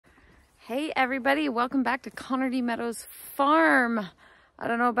Hey everybody, welcome back to Connerty Meadows Farm. I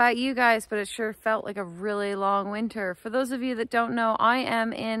don't know about you guys, but it sure felt like a really long winter. For those of you that don't know, I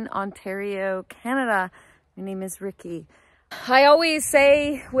am in Ontario, Canada. My name is Ricky. I always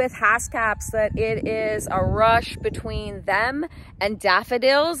say with Haskaps that it is a rush between them and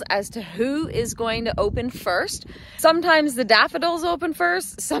daffodils as to who is going to open first. Sometimes the daffodils open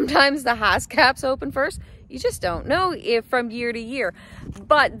first, sometimes the Haskaps open first. You just don't know if from year to year.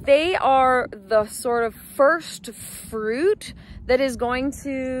 But they are the sort of first fruit that is going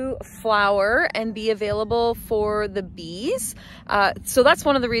to flower and be available for the bees. So that's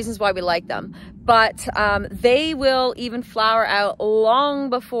one of the reasons why we like them. But they will even flower out long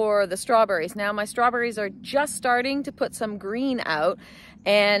before the strawberries. Now my strawberries are just starting to put some green out,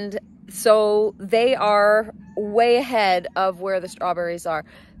 and so they are way ahead of where the strawberries are.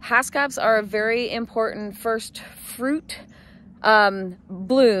 Haskaps are a very important first fruit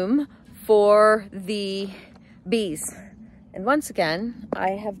bloom for the bees. And once again,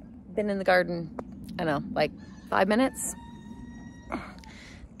 I have been in the garden, I don't know, like 5 minutes.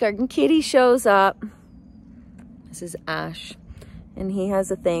 Garden kitty shows up. This is Ash, and he has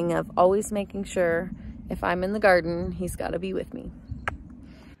a thing of always making sure if I'm in the garden, he's got to be with me.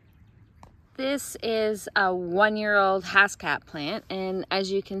 This is a 1-year-old Haskap plant, and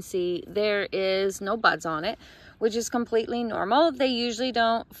as you can see, there is no buds on it, which is completely normal. They usually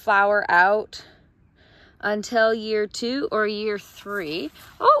don't flower out until year 2 or year 3.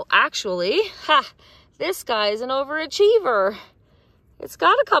 Oh, actually, this guy's an overachiever. It's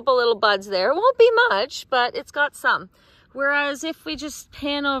got a couple little buds there. It won't be much, but it's got some. Whereas if we just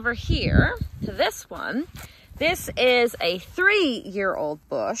pan over here to this one, this is a 3-year-old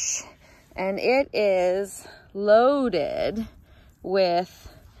bush, and it is loaded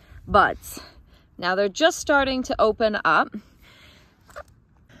with buds. Now they're just starting to open up.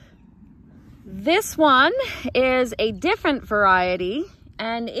 This one is a different variety,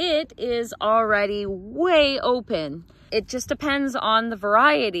 and it is already way open. It just depends on the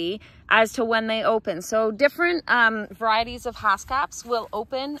variety as to when they open. So different varieties of Haskaps will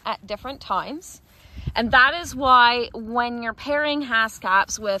open at different times. And that is why when you're pairing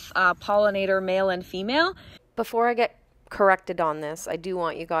Haskaps with pollinator male and female. Before I get corrected on this, I do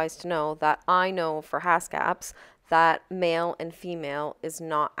want you guys to know that I know for Haskaps that male and female is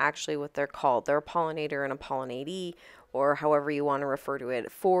not actually what they're called. They're a pollinator and a pollinatee, or however you want to refer to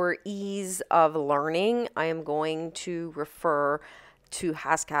it. For ease of learning, I am going to refer to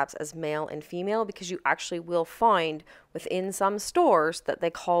Haskaps as male and female, because you actually will find within some stores that they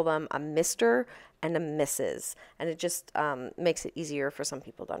call them a Mr. and a Mrs. And it just makes it easier for some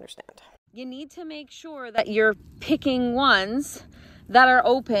people to understand. You need to make sure that you're picking ones that are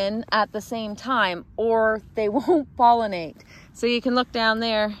open at the same time, or they won't pollinate. So you can look down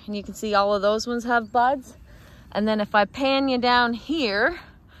there and you can see all of those ones have buds. And then if I pan you down here,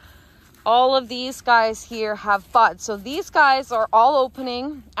 all of these guys here have buds. So these guys are all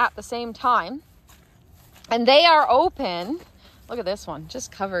opening at the same time. And they are open. Look at this one,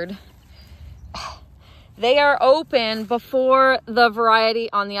 just covered. They are open before the variety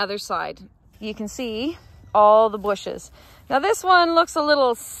on the other side. You can see all the bushes. Now this one looks a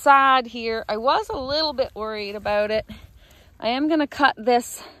little sad here. I was a little bit worried about it. I am gonna cut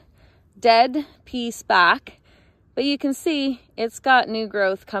this dead piece back, but you can see it's got new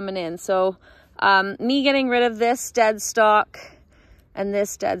growth coming in. So me getting rid of this dead stalk and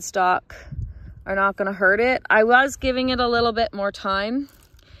this dead stalk are not gonna hurt it. I was giving it a little bit more time,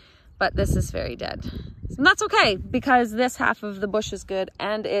 but this is very dead. And that's okay, because this half of the bush is good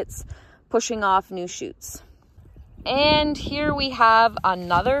and it's pushing off new shoots. And here we have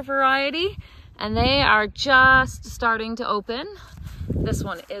another variety, and they are just starting to open. This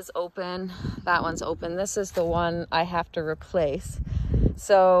one is open, that one's open. This is the one I have to replace.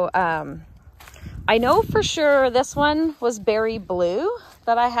 So I know for sure this one was berry blue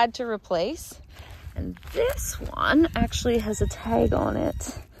that I had to replace. And this one actually has a tag on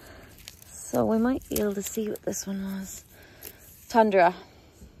it. So we might be able to see what this one was. Tundra.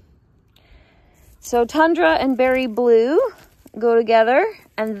 So Tundra and berry blue go together,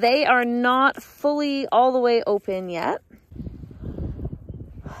 and they are not fully all the way open yet.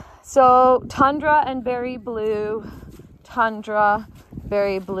 So Tundra and berry blue, Tundra,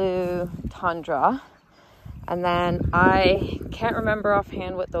 berry blue, Tundra. And then I can't remember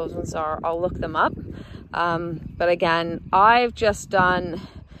offhand what those ones are. I'll look them up. But again, I've just done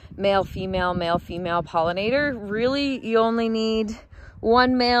male, female pollinator. Really, you only need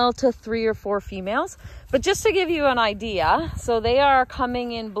 1 male to 3 or 4 females. But just to give you an idea, so they are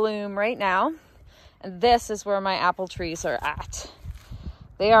coming in bloom right now. And this is where my apple trees are at.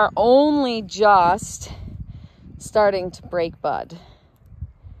 They are only just starting to break bud.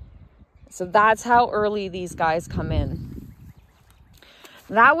 So that's how early these guys come in.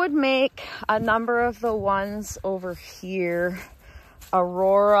 That would make a number of the ones over here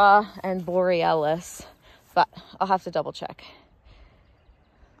Aurora and Borealis, but I'll have to double check.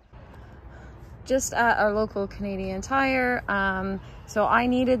 Just at our local Canadian Tire, so I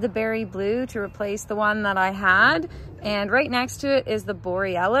needed the berry blue to replace the one that I had, and right next to it is the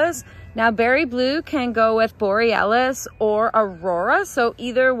Borealis. Now berry blue can go with Borealis or Aurora, so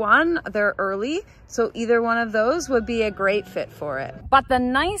either one, they're early, so either one of those would be a great fit for it. But the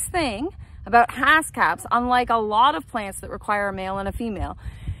nice thing about Haskaps, unlike a lot of plants that require a male and a female,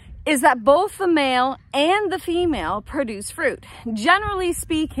 is that both the male and the female produce fruit. Generally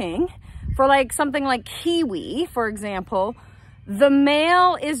speaking, for like something like kiwi, for example, the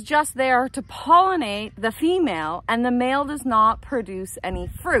male is just there to pollinate the female, and the male does not produce any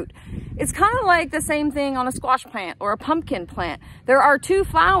fruit. It's kind of like the same thing on a squash plant or a pumpkin plant. There are two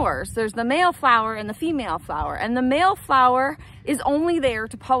flowers. There's the male flower and the female flower, and the male flower is only there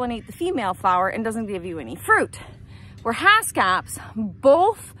to pollinate the female flower and doesn't give you any fruit. Where Haskaps,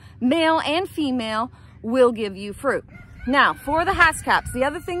 both male and female will give you fruit. Now, for the Haskaps, the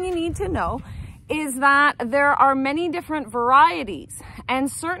other thing you need to know is that there are many different varieties, and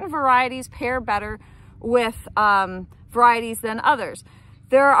certain varieties pair better with varieties than others.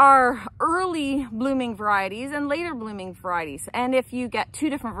 There are early blooming varieties and later blooming varieties, and if you get two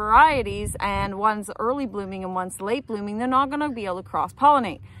different varieties and one's early blooming and one's late blooming, they're not going to be able to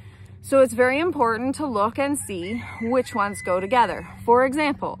cross-pollinate. So it's very important to look and see which ones go together. For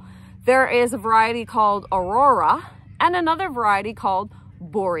example, there is a variety called Aurora and another variety called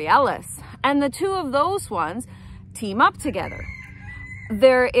Borealis, and the two of those ones team up together.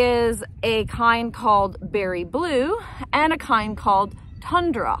 There is a kind called berry blue and a kind called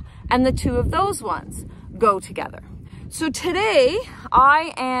tundra, and the two of those ones go together. So today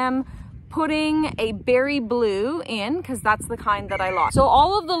I am putting a berry blue in because that's the kind that I lost. So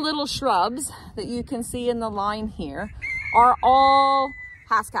all of the little shrubs that you can see in the line here are all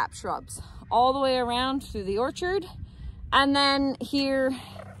Haskap shrubs, all the way around through the orchard, and then here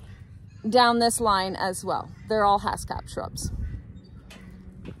down this line as well. They're all Haskap shrubs.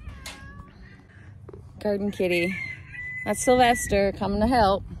 Garden kitty. That's Sylvester coming to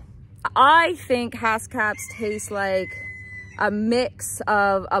help. I think Haskaps taste like a mix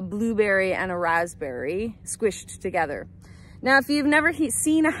of a blueberry and a raspberry squished together. Now, if you've never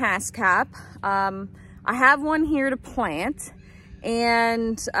seen a Haskap, I have one here to plant,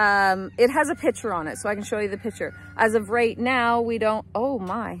 and it has a picture on it, so I can show you the picture. As of right now, we don't, oh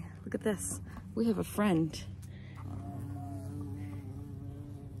my, look at this. We have a friend.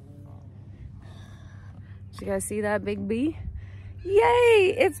 Did you guys see that big bee?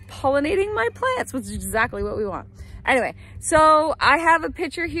 Yay, it's pollinating my plants, which is exactly what we want. Anyway, so I have a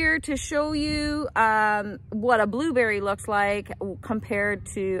picture here to show you what a blueberry looks like compared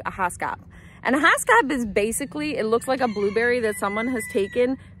to a Haskap. And a Haskap is basically, it looks like a blueberry that someone has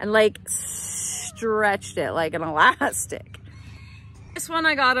taken and like stretched it like an elastic. This one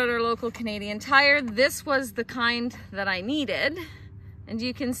I got at our local Canadian Tire. This was the kind that I needed. And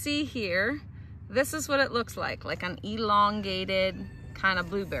you can see here, this is what it looks like an elongated kind of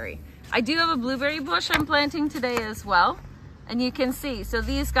blueberry. I do have a blueberry bush I'm planting today as well. And you can see, so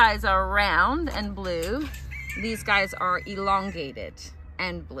these guys are round and blue. These guys are elongated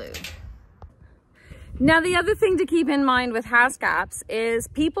and blue. Now, the other thing to keep in mind with Haskaps is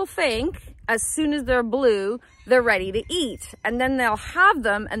people think as soon as they're blue, they're ready to eat. And then they'll have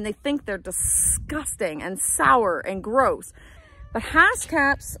them and they think they're disgusting and sour and gross. But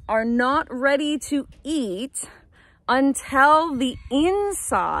Haskaps are not ready to eat until the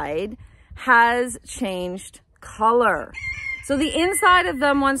inside has changed color. So the inside of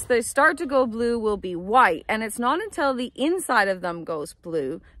them, once they start to go blue, will be white. And it's not until the inside of them goes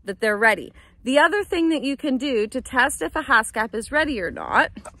blue that they're ready. The other thing that you can do to test if a Haskap is ready or not,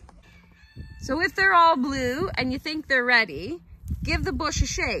 so if they're all blue and you think they're ready, give the bush a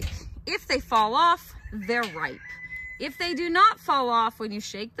shake. If they fall off, they're ripe. If they do not fall off when you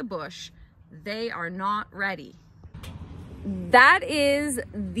shake the bush, they are not ready. That is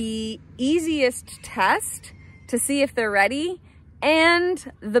the easiest test to see if they're ready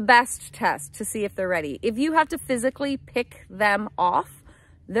and the best test to see if they're ready. If you have to physically pick them off,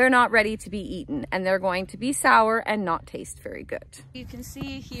 they're not ready to be eaten and they're going to be sour and not taste very good. You can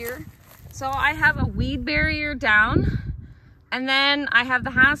see here, so I have a weed barrier down, and then I have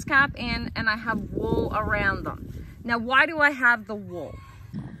the Haskap in, and I have wool around them. Now, why do I have the wool?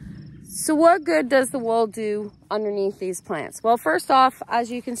 So what good does the wool do underneath these plants? Well, first off, as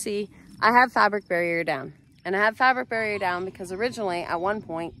you can see, I have fabric barrier down. And I have fabric barrier down because originally at one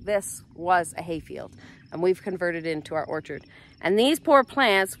point this was a hayfield and we've converted it into our orchard. And these poor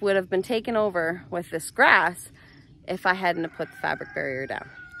plants would have been taken over with this grass if I hadn't put the fabric barrier down.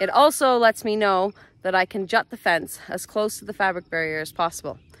 It also lets me know that I can jut the fence as close to the fabric barrier as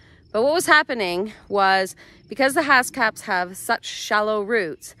possible. But what was happening was, because the Haskaps have such shallow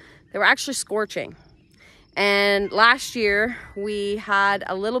roots, they were actually scorching. And last year we had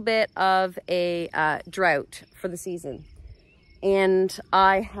a little bit of a drought for the season. And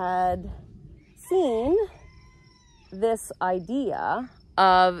I had seen this idea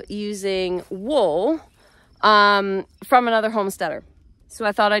of using wool from another homesteader. So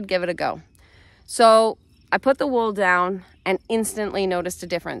I thought I'd give it a go. So I put the wool down and instantly noticed a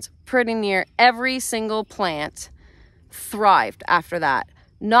difference. Pretty near every single plant thrived after that.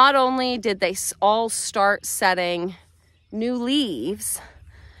 Not only did they all start setting new leaves,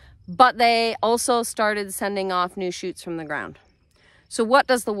 but they also started sending off new shoots from the ground. So what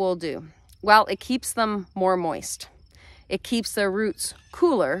does the wool do? Well, it keeps them more moist. It keeps their roots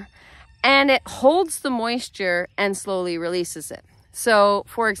cooler, and it holds the moisture and slowly releases it. So,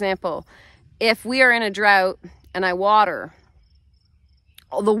 for example, if we are in a drought and I water,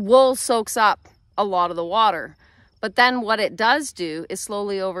 the wool soaks up a lot of the water. But then what it does do is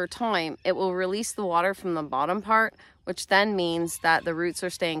slowly over time, it will release the water from the bottom part, which then means that the roots are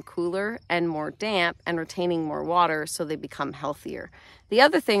staying cooler and more damp and retaining more water, so they become healthier. The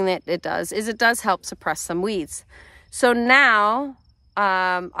other thing that it does is it does help suppress some weeds. So now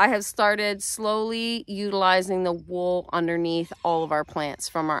I have started slowly utilizing the wool underneath all of our plants,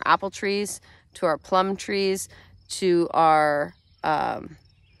 from our apple trees to our plum trees to our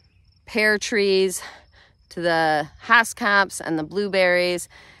pear trees, to the Haskaps and the blueberries.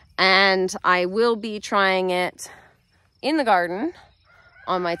 And I will be trying it in the garden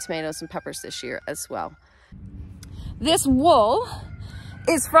on my tomatoes and peppers this year as well. This wool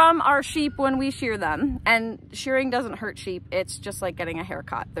is from our sheep when we shear them, and shearing doesn't hurt sheep. It's just like getting a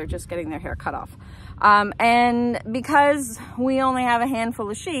haircut. They're just getting their hair cut off. And because we only have a handful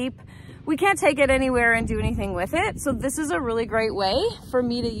of sheep, we can't take it anywhere and do anything with it. So this is a really great way for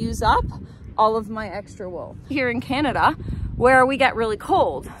me to use up all of my extra wool. Here in Canada, where we get really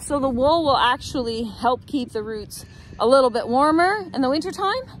cold, so the wool will actually help keep the roots a little bit warmer in the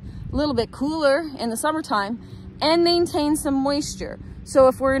wintertime, a little bit cooler in the summertime, and maintain some moisture. So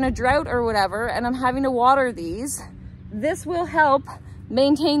if we're in a drought or whatever and I'm having to water these, this will help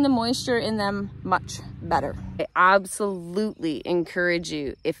maintain the moisture in them much better. I absolutely encourage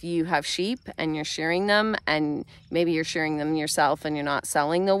you, if you have sheep and you're shearing them, and maybe you're shearing them yourself and you're not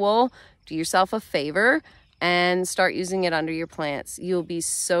selling the wool, do yourself a favor and start using it under your plants. You'll be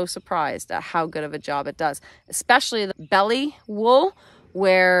so surprised at how good of a job it does, especially the belly wool,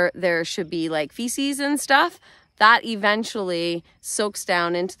 where there should be like feces and stuff. That eventually soaks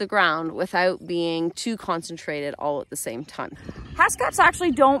down into the ground without being too concentrated all at the same time. Haskaps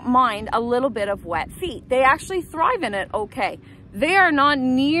actually don't mind a little bit of wet feet. They actually thrive in it okay. They are not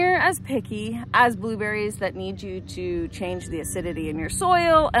near as picky as blueberries that need you to change the acidity in your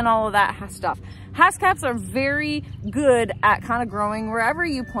soil and all of that stuff. Haskaps are very good at kind of growing wherever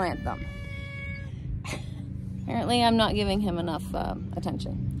you plant them. Apparently I'm not giving him enough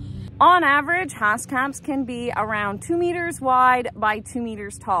attention. On average, Haskaps can be around 2 meters wide by 2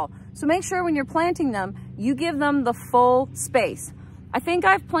 meters tall. So make sure when you're planting them, you give them the full space. I think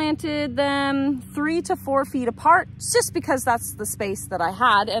I've planted them 3 to 4 feet apart, just because that's the space that I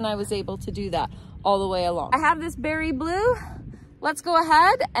had, and I was able to do that all the way along. I have this berry blue. Let's go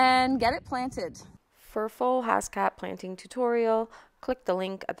ahead and get it planted. For a full Haskap planting tutorial, click the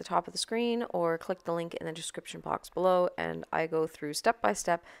link at the top of the screen or click the link in the description box below, and I go through step by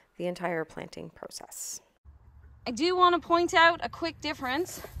step the entire planting process. I do want to point out a quick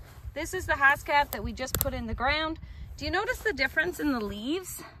difference. This is the Haskap that we just put in the ground. Do you notice the difference in the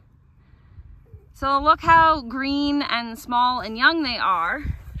leaves? So look how green and small and young they are.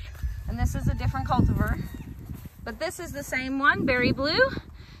 And this is a different cultivar. But this is the same one, berry blue.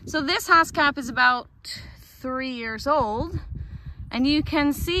 So this Haskap is about 3 years old. And you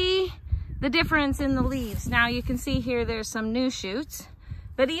can see the difference in the leaves. Now you can see here there's some new shoots.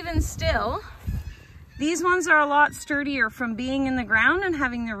 But even still, these ones are a lot sturdier from being in the ground and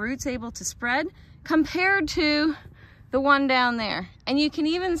having their roots able to spread compared to the one down there. And you can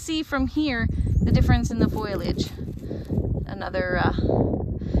even see from here the difference in the foliage. Another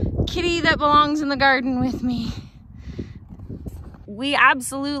kitty that belongs in the garden with me. We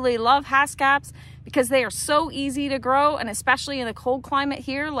absolutely love Haskaps because they are so easy to grow, and especially in a cold climate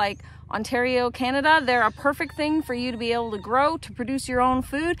here, like Ontario, Canada. They're a perfect thing for you to be able to grow, to produce your own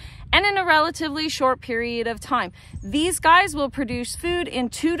food, and in a relatively short period of time. These guys will produce food in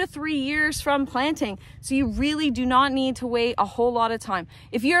 2 to 3 years from planting, so you really do not need to wait a whole lot of time.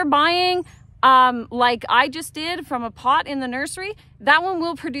 If you're buying like I just did from a pot in the nursery, that one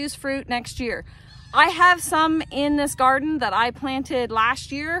will produce fruit next year. I have some in this garden that I planted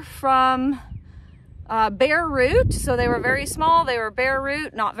last year from bare root. So they were very small, they were bare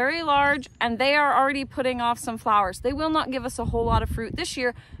root, not very large, and they are already putting off some flowers. They will not give us a whole lot of fruit this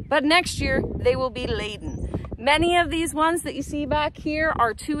year, but next year they will be laden. Many of these ones that you see back here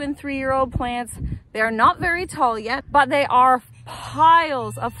are 2 and 3 year old plants. They are not very tall yet, but they are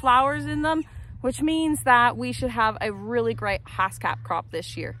piles of flowers in them, which means that we should have a really great Haskap crop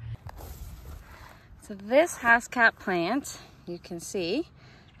this year. So this Haskap plant, you can see,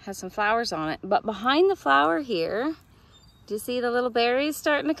 has some flowers on it, but behind the flower here, do you see the little berries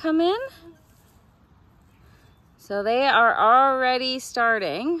starting to come in? So they are already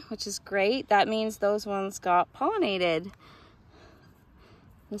starting, which is great. That means those ones got pollinated.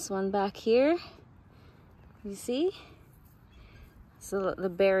 This one back here, you see? So the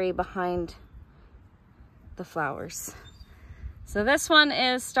berry behind the flowers. So this one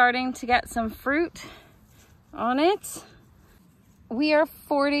is starting to get some fruit on it. We are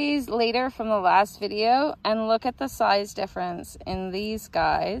 4 days later from the last video, and look at the size difference in these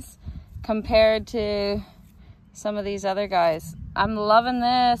guys compared to some of these other guys. I'm loving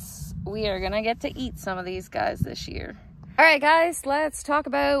this. We are gonna get to eat some of these guys this year. All right, guys, let's talk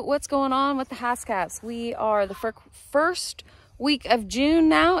about what's going on with the Haskaps. We are the first week of June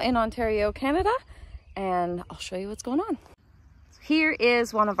now in Ontario, Canada, and I'll show you what's going on. Here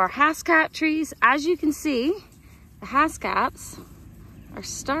is one of our Haskap trees. As you can see, the Haskaps are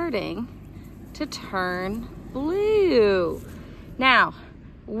starting to turn blue. Now,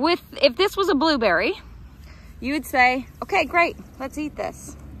 if this was a blueberry, you would say, okay, great, let's eat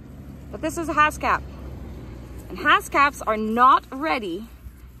this. But this is a Haskap. And Haskaps are not ready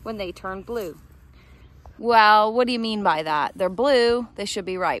when they turn blue. Well, what do you mean by that? They're blue, they should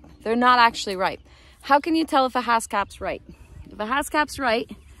be ripe. They're not actually ripe. How can you tell if a Haskap's ripe? If a Haskap's right,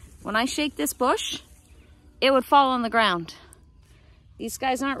 when I shake this bush, it would fall on the ground. These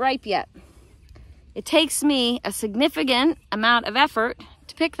guys aren't ripe yet. It takes me a significant amount of effort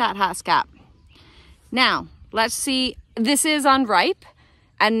to pick that Haskap. Now, let's see, this is unripe,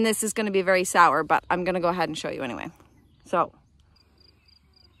 and this is gonna be very sour, but I'm gonna go ahead and show you anyway. So,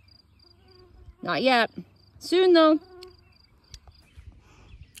 not yet. Soon though.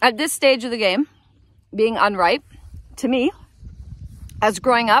 At this stage of the game, being unripe, to me, as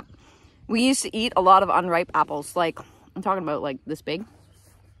growing up, we used to eat a lot of unripe apples. Like, I'm talking about like this big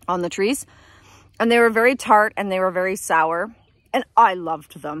on the trees. And they were very tart and they were very sour. And I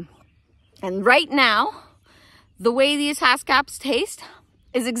loved them. And right now, the way these Haskaps taste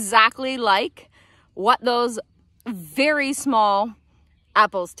is exactly like what those very small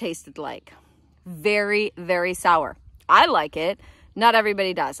apples tasted like. Very, very sour. I like it. Not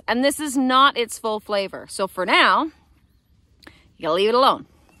everybody does. And this is not its full flavor. So for now, you gotta leave it alone.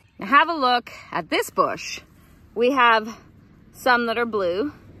 Now have a look at this bush. We have some that are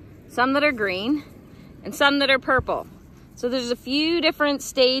blue, some that are green, and some that are purple. So there's a few different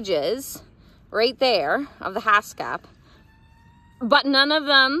stages right there of the Haskap, but none of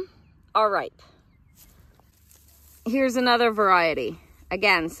them are ripe. Here's another variety.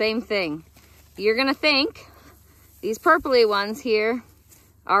 Again, same thing. You're gonna think these purpley ones here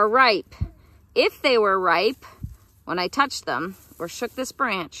are ripe. If they were ripe, when I touched them or shook this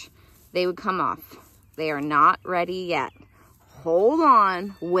branch, they would come off. They are not ready yet. Hold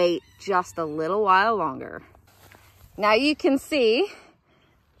on, wait just a little while longer. Now you can see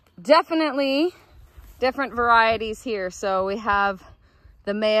definitely different varieties here. So we have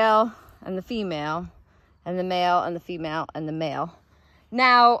the male and the female, and the male and the female and the male.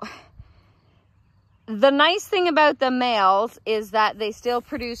 Now, the nice thing about the males is that they still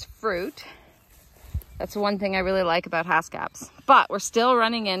produce fruit. That's one thing I really like about Haskaps. But we're still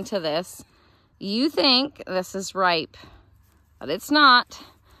running into this. You think this is ripe, but it's not.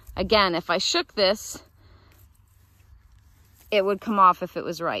 Again, if I shook this, it would come off if it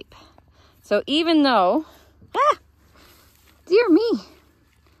was ripe. So even though, dear me,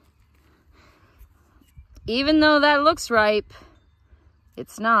 even though that looks ripe,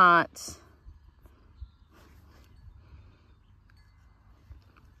 it's not.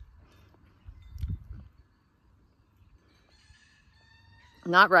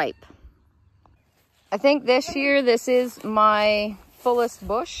 Not ripe. I think this year this is my fullest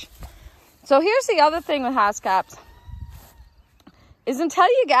bush. So here's the other thing with Haskaps. is until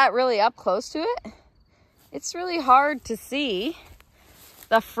you get really up close to it, it's really hard to see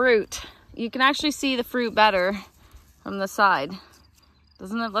the fruit. You can actually see the fruit better from the side.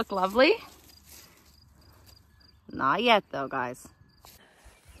 Doesn't it look lovely? Not yet though, guys.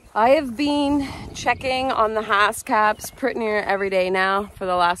 I have been checking on the Haskaps pretty near every day now for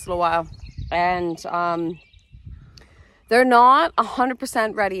the last little while. And they're not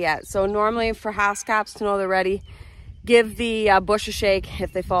 100% ready yet. So normally for Haskaps to know they're ready, give the bush a shake.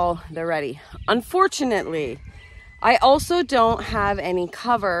 If they fall, they're ready. Unfortunately, I also don't have any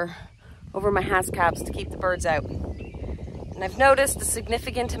cover over my Haskaps to keep the birds out. And I've noticed a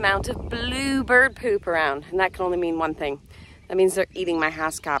significant amount of blue bird poop around, and that can only mean one thing. That means they're eating my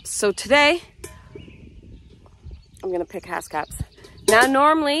Haskaps. So today, I'm gonna pick Haskaps. Now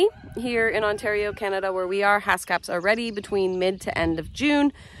normally, here in Ontario, Canada, where we are, Haskaps are ready between mid to end of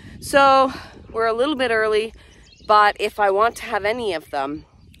June. So we're a little bit early, but if I want to have any of them,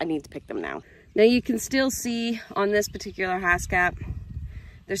 I need to pick them now. Now you can still see on this particular Haskap,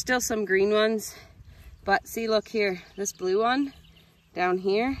 there's still some green ones, but see, look here, this blue one down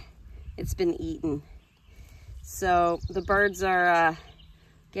here, it's been eaten. So the birds are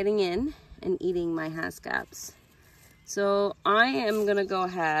getting in and eating my Haskaps. So I am gonna go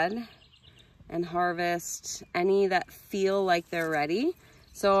ahead and harvest any that feel like they're ready.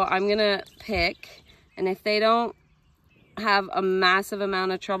 So I'm gonna pick, and if they don't have a massive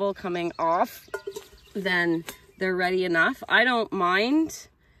amount of trouble coming off, then they're ready enough. I don't mind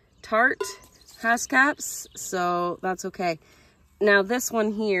tart Haskaps, so that's okay. Now this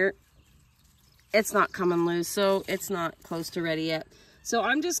one here, it's not coming loose, so it's not close to ready yet. So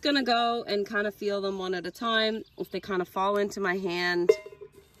I'm just gonna go and kind of feel them one at a time. If they kind of fall into my hand,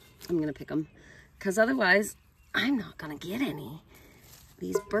 I'm gonna pick them, because otherwise I'm not gonna get any.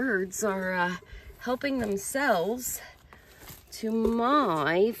 These birds are helping themselves to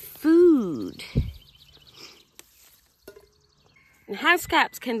my food. And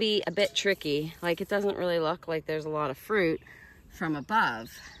Haskaps can be a bit tricky. Like, it doesn't really look like there's a lot of fruit from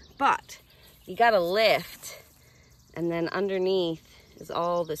above, but you gotta lift, and then underneath is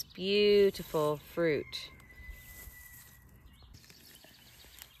all this beautiful fruit.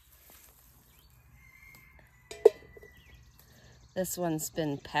 This one's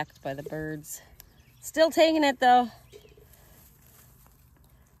been pecked by the birds. Still taking it though.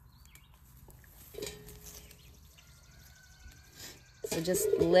 So just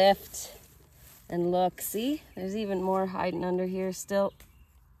lift and look. See, there's even more hiding under here still.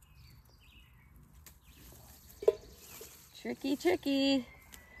 Tricky, tricky.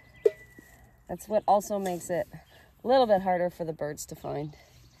 That's what also makes it a little bit harder for the birds to find.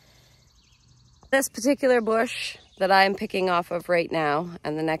 This particular bush that I'm picking off of right now,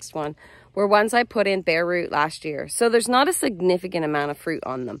 and the next one, were ones I put in bare root last year. So there's not a significant amount of fruit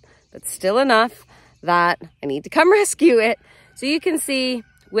on them, but still enough that I need to come rescue it. So you can see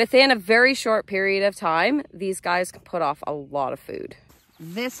within a very short period of time, these guys can put off a lot of food.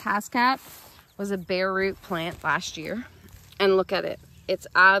 This Haskap was a bare root plant last year. And look at it. It's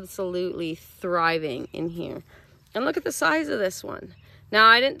absolutely thriving in here. And look at the size of this one. Now,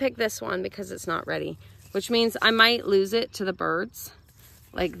 I didn't pick this one because it's not ready, which means I might lose it to the birds,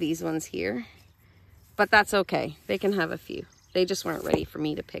 like these ones here. But that's okay. They can have a few. They just weren't ready for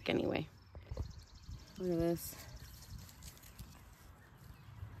me to pick anyway. Look at this.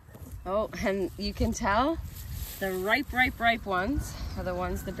 Oh, and you can tell the ripe ones are the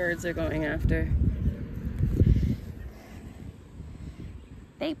ones the birds are going after.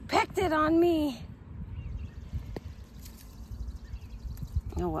 They picked it on me.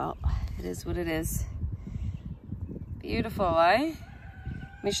 Oh well, it is what it is. Beautiful, eh?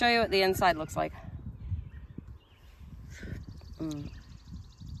 Let me show you what the inside looks like.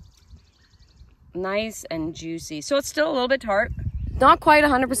 Nice and juicy. So it's still a little bit tart. Not quite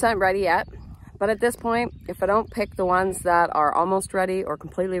 100% ready yet, but at this point, if I don't pick the ones that are almost ready or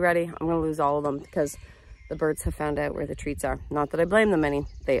completely ready, I'm gonna lose all of them because the birds have found out where the treats are. Not that I blame them any,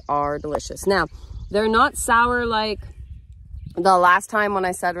 they are delicious. Now, they're not sour like the last time when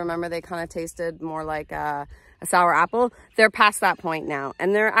I said, remember, they kind of tasted more like a sour apple. They're past that point now,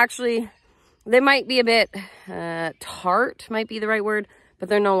 and they're actually, they might be a bit tart, might be the right word, but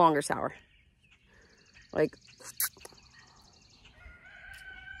they're no longer sour. Like,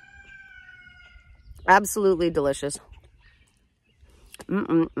 absolutely delicious.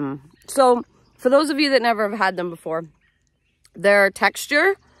 So, for those of you that never have had them before, their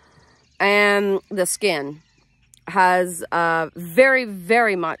texture and the skin has very,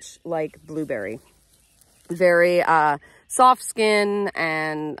 very much like blueberry. Very soft skin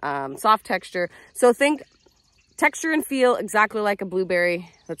and soft texture. So think texture and feel exactly like a blueberry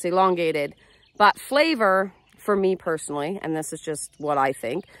that's elongated, but flavor, for me personally, and this is just what I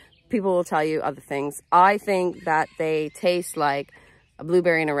think, people will tell you other things. I think that they taste like a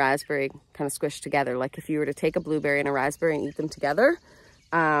blueberry and a raspberry kind of squished together. Like if you were to take a blueberry and a raspberry and eat them together,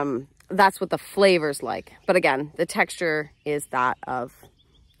 that's what the flavor's like. But again, the texture is that of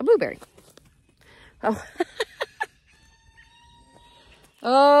a blueberry. Oh,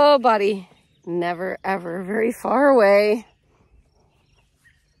 oh buddy, never ever very far away.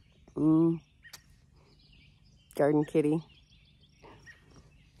 Garden kitty.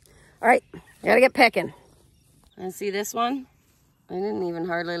 All right, gotta get picking. And see this one? I didn't even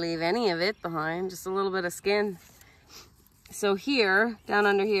hardly leave any of it behind, just a little bit of skin. So here, down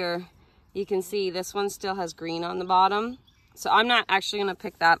under here, you can see this one still has green on the bottom. So I'm not actually gonna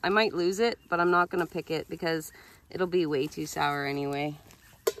pick that. I might lose it, but I'm not gonna pick it because it'll be way too sour anyway.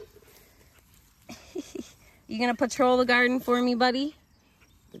 You gonna patrol the garden for me, buddy?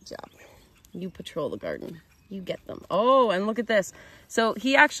 Good job. You patrol the garden. You get them. Oh, and look at this. So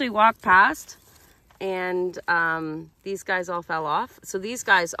he actually walked past and these guys all fell off. So these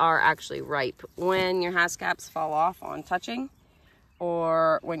guys are actually ripe. When your Haskaps fall off on touching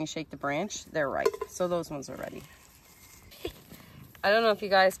or when you shake the branch, they're ripe. So those ones are ready. I don't know if you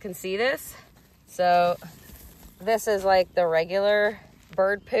guys can see this. So this is like the regular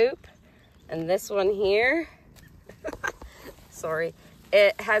bird poop. And this one here, sorry,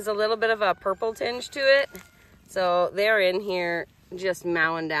 it has a little bit of a purple tinge to it. So they're in here just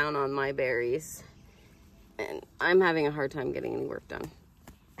mowing down on my berries. And I'm having a hard time getting any work done.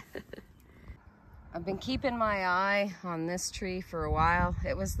 I've been keeping my eye on this tree for a while.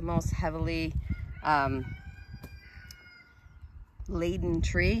 It was the most heavily laden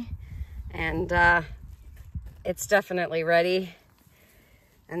tree. And it's definitely ready.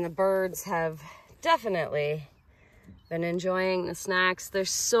 And the birds have definitely been enjoying the snacks.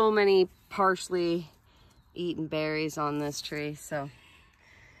 There's so many partially eaten berries on this tree, so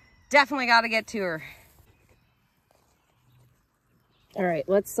definitely got to get to her. All right,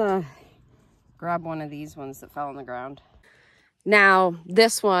 let's grab one of these ones that fell on the ground. Now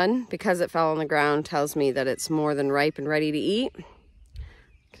this one, because it fell on the ground, tells me that it's more than ripe and ready to eat.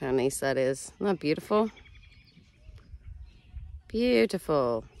 Look how nice that is. Isn't that beautiful?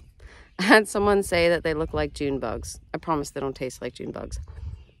 Beautiful. I had someone say that they look like June bugs. I promise they don't taste like June bugs.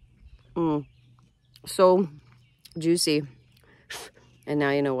 So juicy. And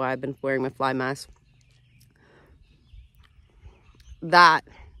now you know why I've been wearing my fly mask. That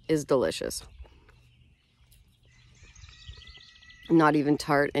is delicious. Not even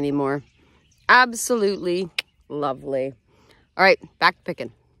tart anymore. Absolutely lovely. All right, back to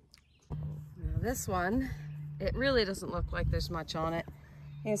picking. Now this one, it really doesn't look like there's much on it.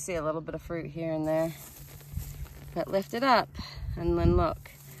 You can see a little bit of fruit here and there. But lift it up and then look.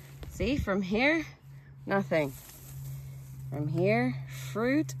 See, from here, nothing. From here,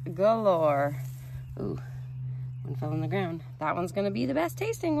 fruit galore. Ooh, one fell on the ground. That one's gonna be the best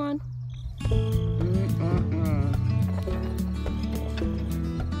tasting one.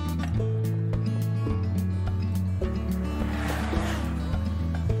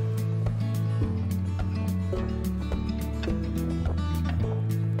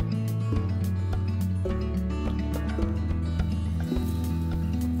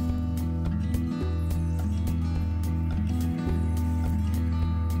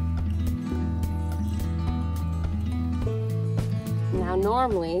 Now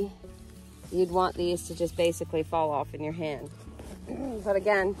normally you'd want these to just basically fall off in your hand. But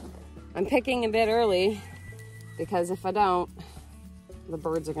again, I'm picking a bit early because if I don't, the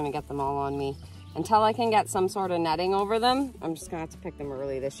birds are gonna get them all on me. Until I can get some sort of netting over them, I'm just gonna have to pick them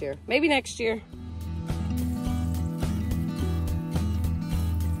early this year. Maybe next year.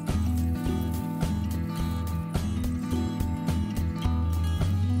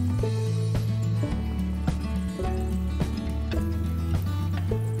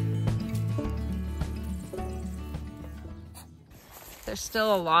 There's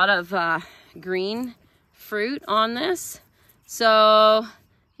still a lot of green fruit on this. So,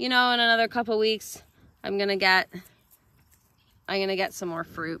 you know, in another couple weeks, I'm gonna get some more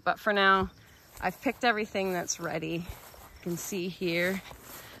fruit. But for now, I've picked everything that's ready. You can see here.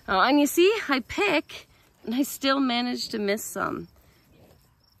 Oh, and you see, I pick and I still manage to miss some.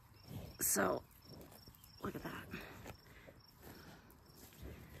 So, look at that.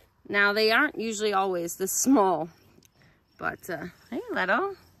 Now, they aren't usually always this small. But, hey,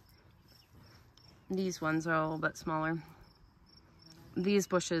 Leto. These ones are a little bit smaller. These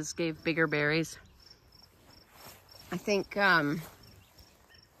bushes gave bigger berries. I think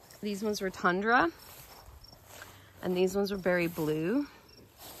these ones were tundra. And these ones were berry blue.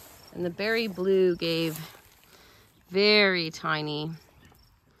 And the berry blue gave very tiny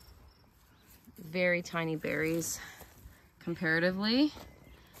berries comparatively.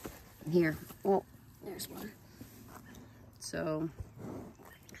 Here, oh, there's one. So,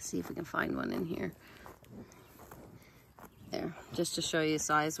 let's see if we can find one in here. There, just to show you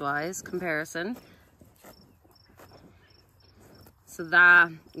size-wise comparison. So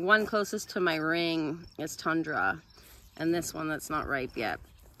the one closest to my ring is Tundra, and this one that's not ripe yet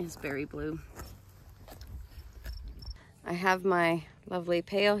is berry blue. I have my lovely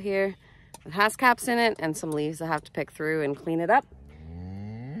pail here with Haskaps in it and some leaves I have to pick through and clean it up.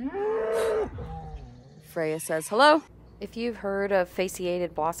 Freya says hello. If you've heard of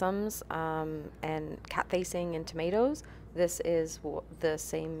fasciated blossoms and cat facing in tomatoes, this is the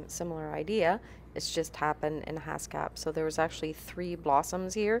similar idea. It's just happened in a Haskap. So there was actually 3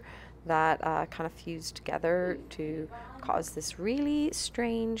 blossoms here that kind of fused together to cause this really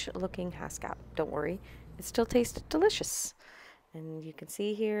strange looking Haskap. Don't worry, it still tasted delicious. And you can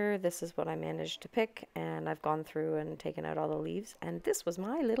see here, this is what I managed to pick, and I've gone through and taken out all the leaves, and this was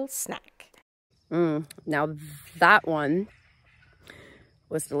my little snack. Now that one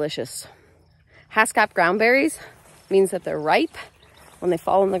was delicious. Haskap ground berries means that they're ripe. When they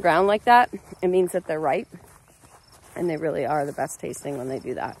fall on the ground like that, it means that they're ripe. And they really are the best tasting when they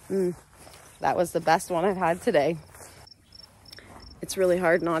do that. That was the best one I've had today. It's really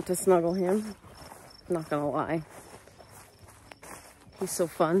hard not to snuggle him. I'm not gonna lie. He's so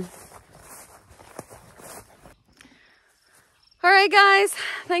fun. All right, guys,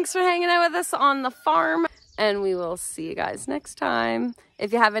 thanks for hanging out with us on the farm, and we will see you guys next time.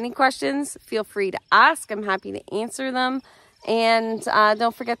 If you have any questions, feel free to ask. I'm happy to answer them. And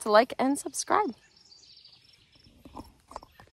don't forget to like and subscribe.